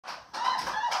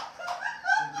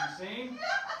Hi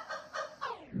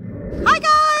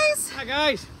guys! Hi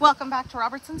guys! Welcome back to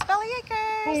Robertson's Belly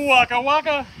Acres. Waka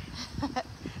waka!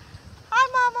 Hi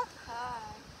Mama!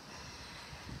 Hi.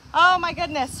 Oh my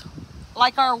goodness.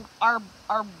 Like our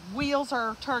wheels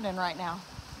are turning right now.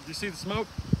 Did you see the smoke?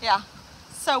 Yeah.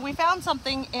 So we found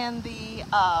something in the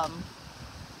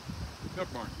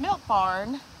milk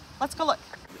barn. Let's go look.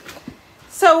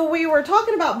 So we were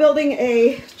talking about building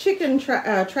a chicken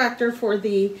tractor for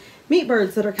the meat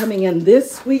birds that are coming in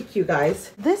this week, you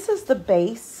guys. This is the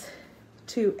base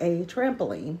to a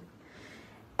trampoline.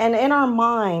 And in our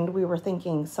mind, we were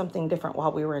thinking something different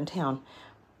while we were in town.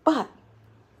 But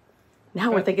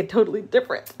now we're thinking totally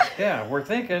different. Yeah, we're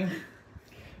thinking,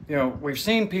 you know, we've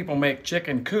seen people make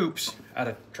chicken coops out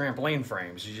of trampoline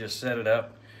frames. You just set it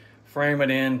up, frame it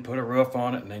in, put a roof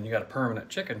on it, and then you got a permanent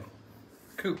chicken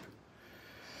coop.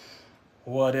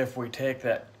 What if we take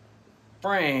that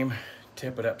frame,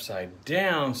 tip it upside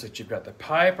down so that you've got the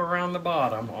pipe around the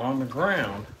bottom on the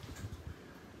ground,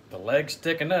 the legs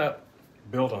sticking up,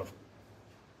 build a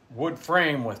wood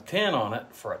frame with tin on it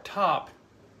for a top,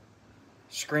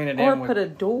 screen it in. Or put a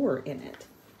door in it.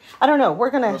 I don't know.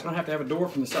 It's gonna have to have a door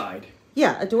from the side.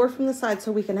 Yeah, a door from the side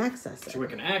so we can access it. So we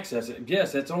can access it.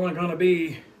 Yes, it's only gonna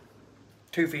be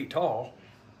 2 feet tall,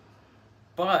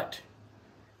 but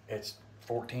it's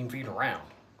 14 feet around.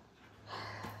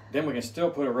 Then we can still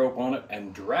put a rope on it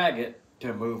and drag it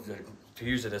to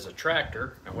use it as a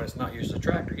tractor. And when it's not used as a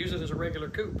tractor, use it as a regular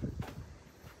coop.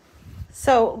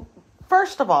 So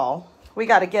first of all, we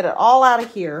got to get it all out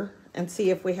of here and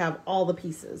see if we have all the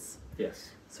pieces.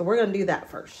 Yes. So we're going to do that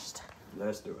first.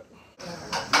 Let's do it.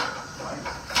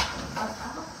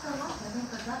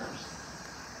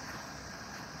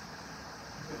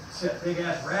 It's that big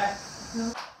ass rat.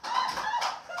 No.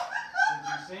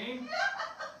 Did you see?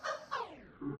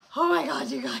 Oh my God,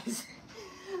 you guys.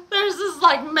 There's this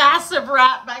like massive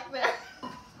rat back there.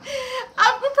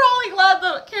 I'm probably glad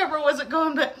the camera wasn't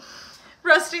going, but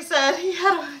Rusty said he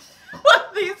had one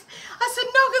of these. I said,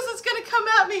 no, because it's going to come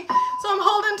at me. So I'm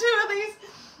holding 2 of these.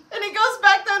 And he goes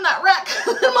back there and that rat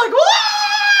comes. I'm like, whoa!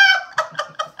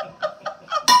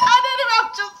 I didn't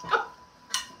even just.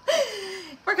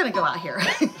 We're going to go out here.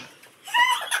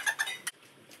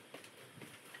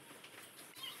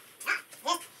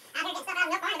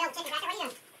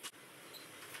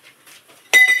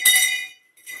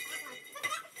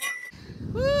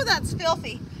 Woo, that's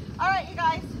filthy. All right, you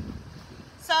guys.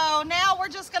 So now we're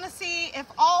just gonna see if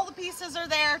all the pieces are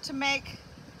there to make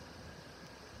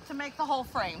the whole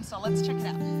frame. So let's check it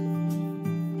out.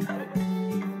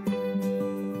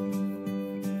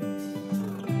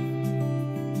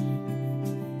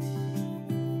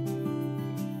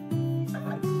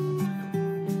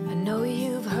 I know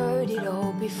you've heard it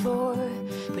all before,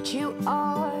 but you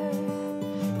are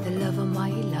the love of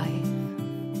my life.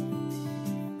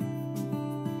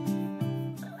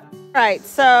 Right,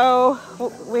 so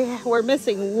we're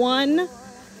missing one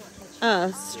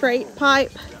straight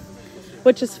pipe,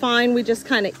 which is fine. We just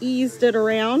kind of eased it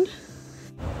around.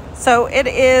 So it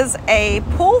is a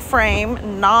pool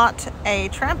frame, not a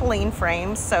trampoline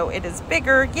frame, so it is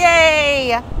bigger.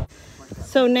 Yay!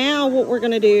 So now what we're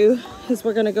going to do is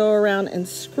we're going to go around and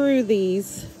screw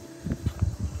these.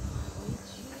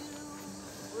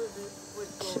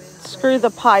 Screw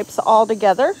the pipes all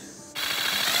together.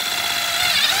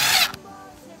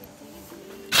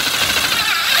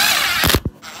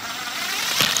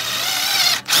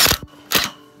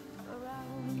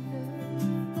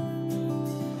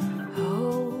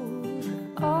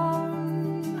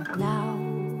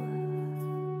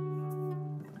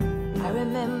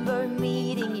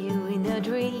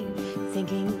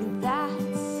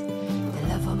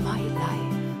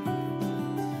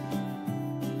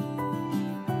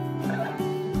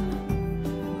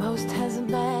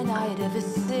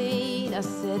 I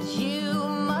said, you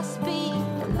must be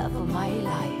the love of my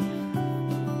life.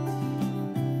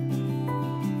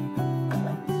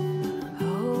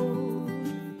 Hold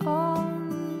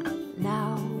on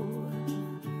now.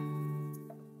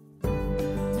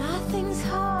 Nothing's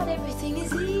hard, everything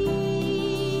is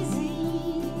easy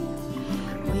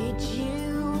with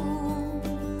you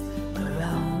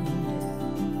around.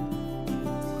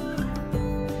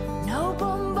 No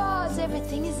bombs,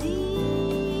 everything is easy.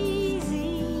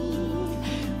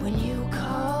 When you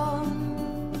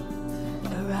come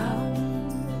around.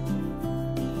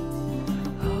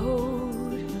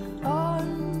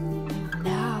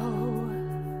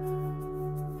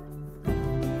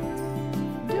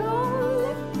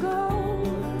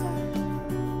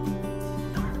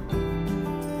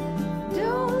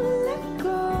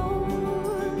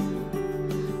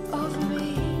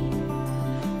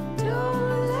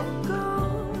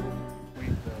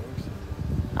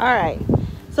 All right,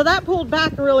 so that pulled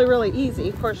back really, really easy.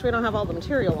 Of course, we don't have all the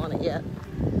material on it yet,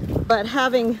 but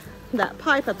having that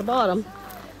pipe at the bottom,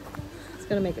 it's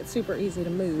gonna make it super easy to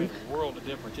move. Makes a world of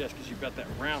difference, yes, because you've got that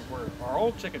round where our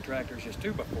old chicken tractor is just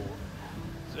 2x4.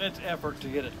 So it's effort to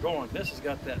get it going. This has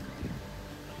got that,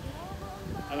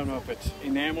 I don't know if it's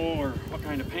enamel or what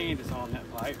kind of paint is on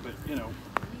that pipe, but you know,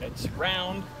 it's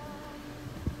round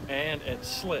and it's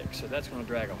slick, so that's going to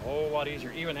drag a whole lot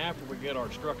easier. Even after we get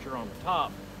our structure on the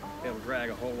top, it'll drag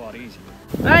a whole lot easier.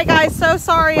 All right, guys, so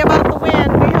sorry about the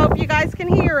wind. We hope you guys can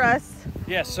hear us.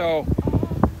 Yes, so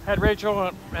had Rachel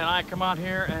and I come out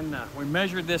here and we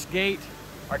measured this gate.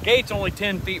 Our gate's only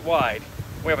 10 feet wide.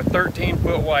 We have a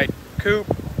 13-foot wide coop.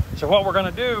 So what we're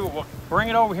going to do, we'll bring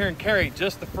it over here and carry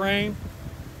just the frame.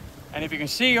 And if you can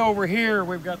see over here,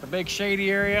 we've got the big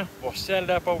shady area. We'll set it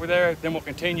up over there, then we'll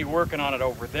continue working on it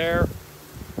over there,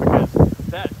 because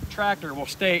that tractor will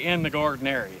stay in the garden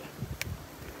area.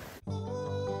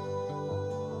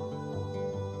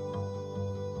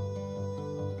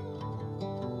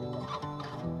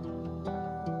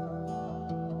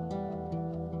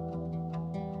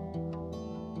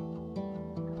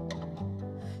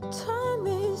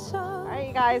 All right,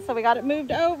 you guys, so we got it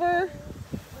moved over.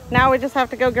 Now we just have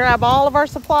to go grab all of our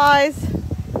supplies.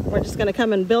 We're just gonna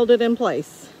come and build it in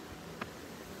place.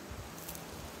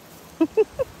 We're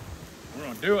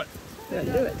gonna do it. We're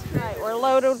gonna do it. All right, we're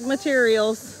loaded with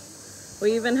materials.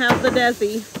 We even have the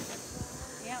Desi.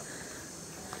 Yep.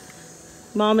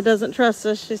 Mama doesn't trust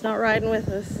us. She's not riding with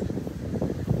us.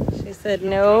 She said,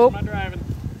 nope. My driving.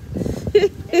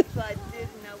 If I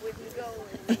didn't, I wouldn't go.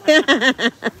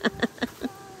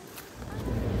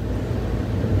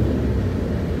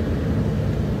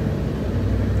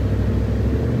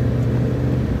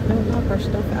 Don't knock our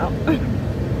stuff out.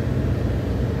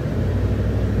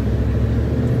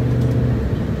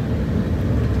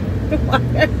 Why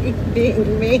are you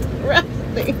being mean,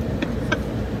 Rusty?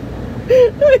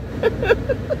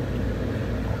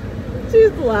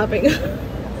 She's laughing.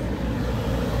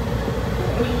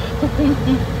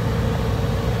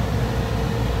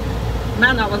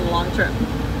 Man, that was a long trip.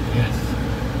 Yes.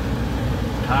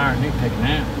 Tired, need to take a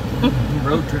nap.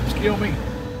 Road trips kill me.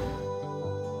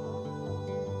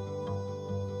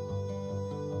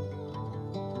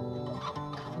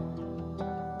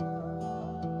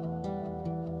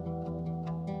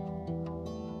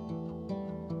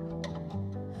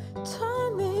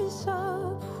 Time is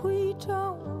up, we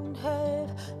don't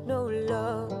have no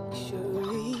luxuries.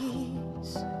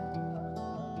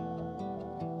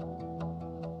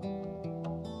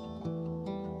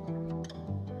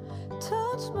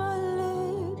 Touch my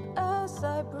lip as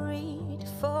I breathe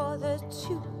for the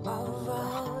two of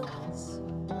us.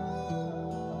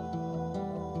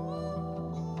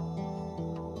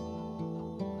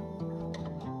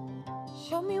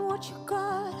 Show me what you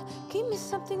got, give me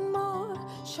something more.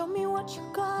 Show me what you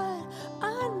got,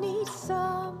 I need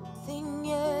something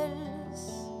else.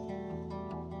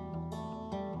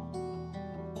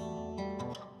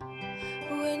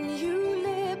 When you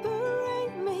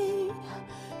liberate me,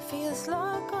 feels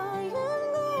like I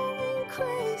am going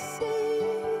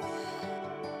crazy.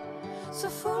 So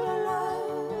full of love.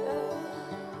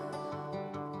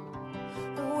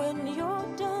 When you're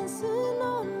dancing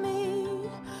on me,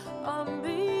 I'm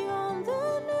beyond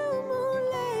the new moon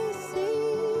lazy.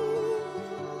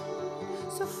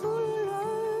 So full of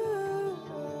love.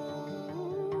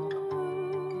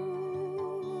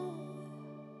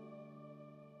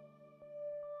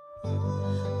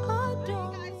 I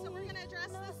don't. Guys, so we're gonna address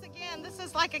this again. This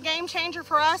is like a game changer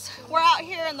for us. We're out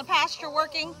here in the pasture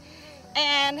working,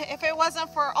 and if it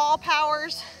wasn't for All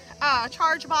Power's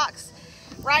charge box,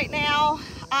 right now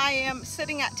I am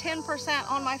sitting at 10%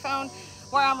 on my phone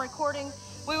where I'm recording.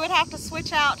 We would have to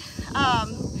switch out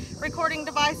recording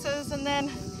devices and then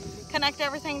connect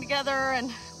everything together, and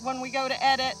when we go to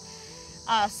edit,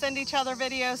 send each other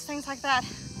videos, things like that.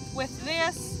 With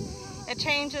this, it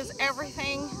changes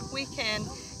everything. We can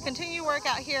continue work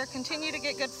out here, continue to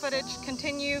get good footage,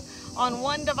 continue on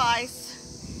one device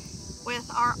with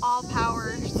our All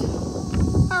Powers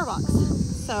power box.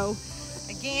 So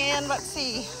again, let's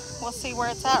see, we'll see where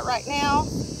it's at right now.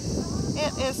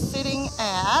 It is sitting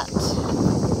at,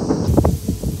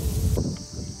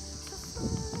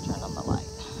 turn on the light.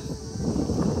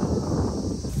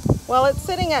 Well, it's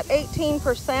sitting at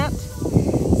 18%.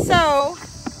 So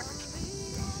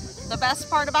the best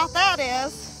part about that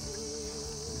is,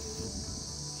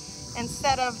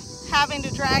 instead of having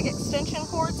to drag extension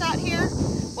cords out here,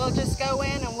 we'll just go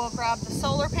in and we'll grab the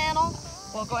solar panel.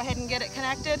 We'll go ahead and get it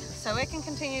connected so it can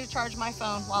continue to charge my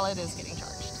phone while it is getting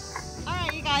charged. All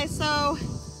right, you guys, so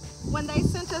when they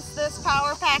sent us this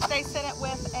power pack, they sent it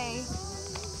with a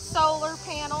solar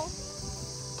panel.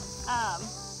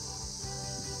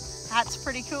 That's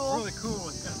pretty cool. Really cool.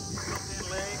 It's got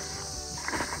built-in legs.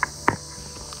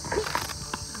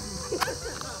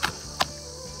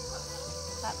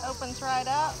 That opens right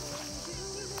up.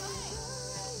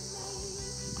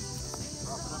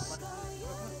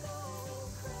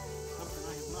 Something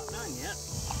I have not done yet.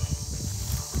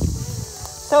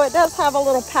 So it does have a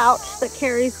little pouch that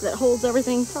holds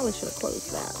everything. Probably should have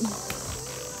closed that.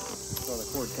 So the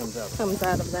cord comes out. Comes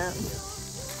out of that.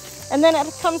 And then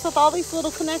it comes with all these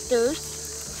little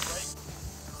connectors.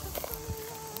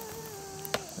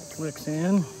 It clicks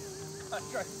in.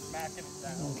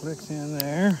 And clicks in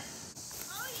there.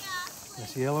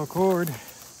 This yellow cord.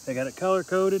 They got it color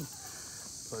coded.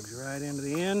 Plugs right into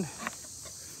the end.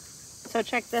 So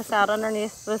check this out.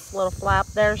 Underneath this little flap,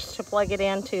 there's to plug it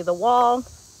into the wall.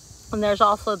 And there's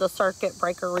also the circuit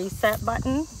breaker reset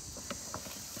button.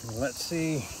 Let's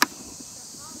see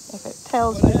if it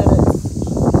tells me that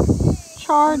it's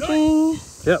charging.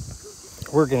 Yep.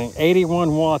 We're getting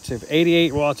 81 watts of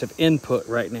 88 watts of input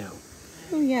right now.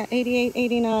 Oh yeah, 88,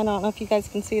 89. I don't know if you guys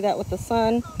can see that with the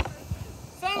sun.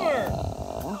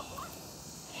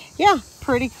 Yeah,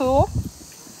 pretty cool.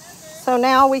 So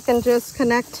now we can just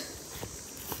connect.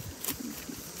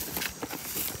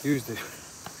 Use the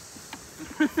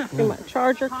my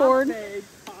charger cord.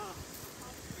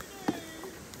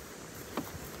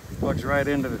 Plugs right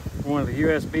into one of the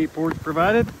USB ports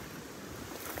provided.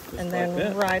 And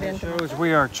then right into shows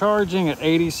we are charging at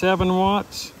 87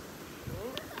 watts.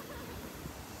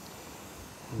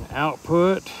 And the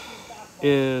output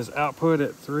is output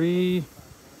at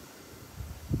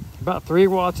about 3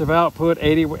 watts of output,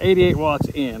 88 watts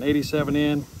in, 87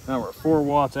 in. Now we're 4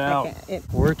 watts out. Okay,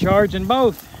 we're charging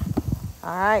both.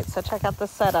 All right, so check out the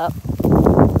setup.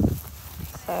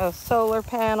 So solar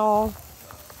panel,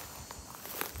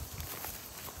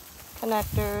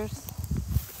 connectors,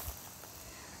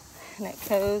 and it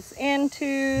goes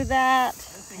into that,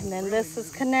 and then this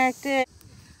is connected.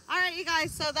 All right, you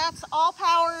guys, so that's All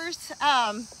Power's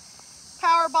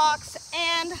power box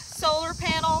and solar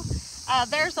panel.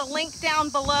 There's a link down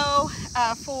below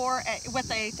I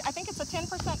think it's a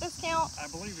 10% discount. I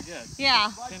believe it is.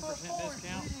 Yeah. 10%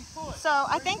 discount. So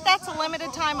I think that's a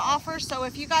limited time offer. So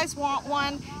if you guys want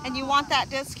one and you want that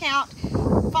discount,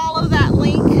 follow that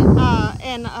link.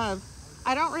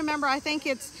 I don't remember, I think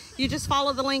you just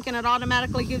follow the link and it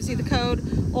automatically gives you the code,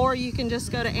 or you can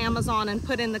just go to Amazon and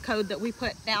put in the code that we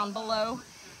put down below,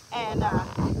 and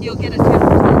you'll get a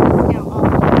 10% discount off.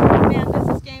 Man, this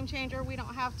is game changer. We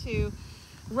don't have to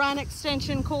run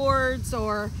extension cords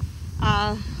or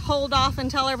hold off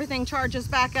until everything charges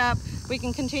back up. We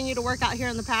can continue to work out here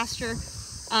in the pasture,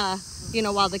 you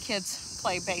know, while the kids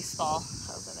play baseball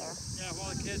over there. Yeah, while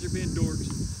the kids are being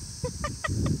dorks.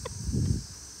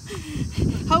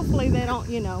 Hopefully they don't,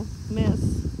 you know, miss.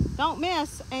 Don't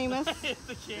miss, Amos.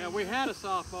 Yeah, we had a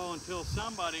softball until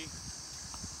somebody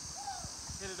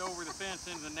hit it over the fence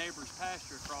into the neighbor's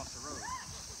pasture across the road.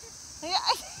 Yeah.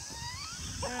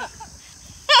 Yeah.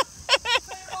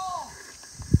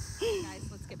 Guys,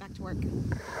 let's get back to work.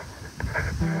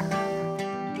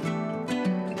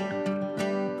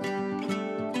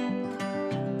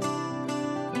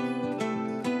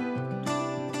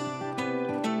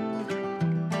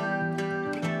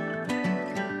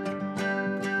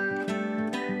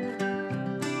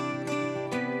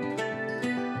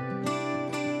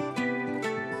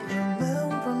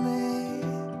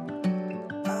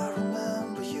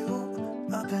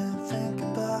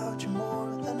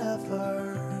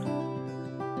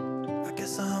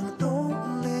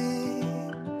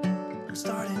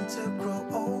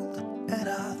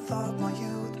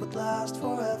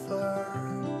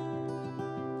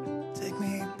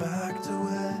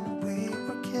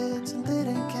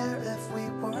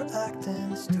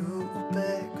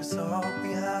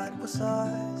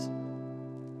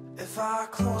 If I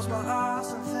close my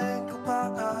eyes and think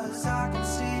about us, I can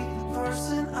see the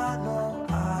person I know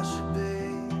I should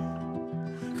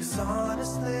be. 'Cause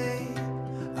honestly,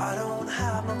 I don't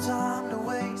have no time to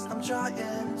waste. I'm trying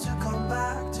to come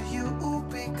back to you,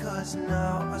 because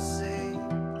now I see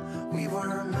we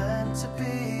were meant to be.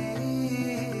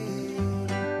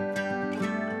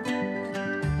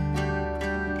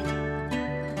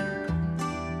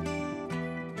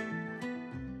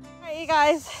 Hey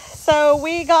guys, so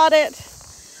we got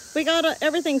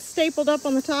everything stapled up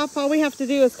on the top. All we have to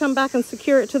do is come back and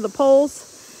secure it to the poles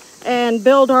and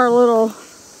build our little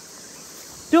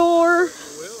door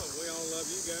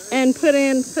and put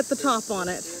the top on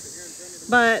it.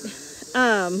 But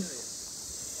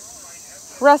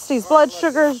Rusty's blood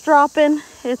sugar is dropping.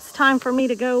 It's time for me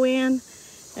to go in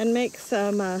and make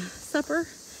some supper.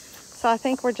 So I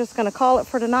think we're just gonna call it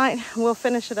for tonight. We'll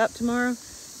finish it up tomorrow.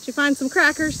 Did you find some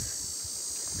crackers?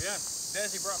 Yeah,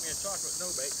 Desi brought me a chocolate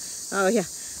no-bake. Oh yeah,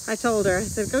 I told her. I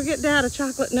said, go get Dad a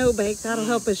chocolate no-bake. That'll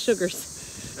help his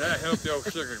sugars. That helped your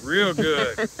sugar real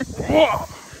good.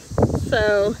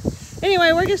 So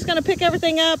anyway, we're just gonna pick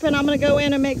everything up and I'm gonna go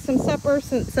in and make some supper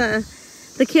since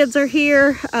the kids are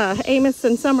here. Amos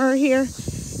and Summer are here.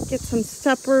 Get some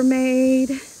supper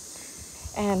made.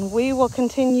 And we will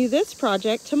continue this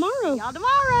project tomorrow. Y'all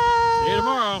tomorrow. See you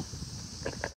tomorrow.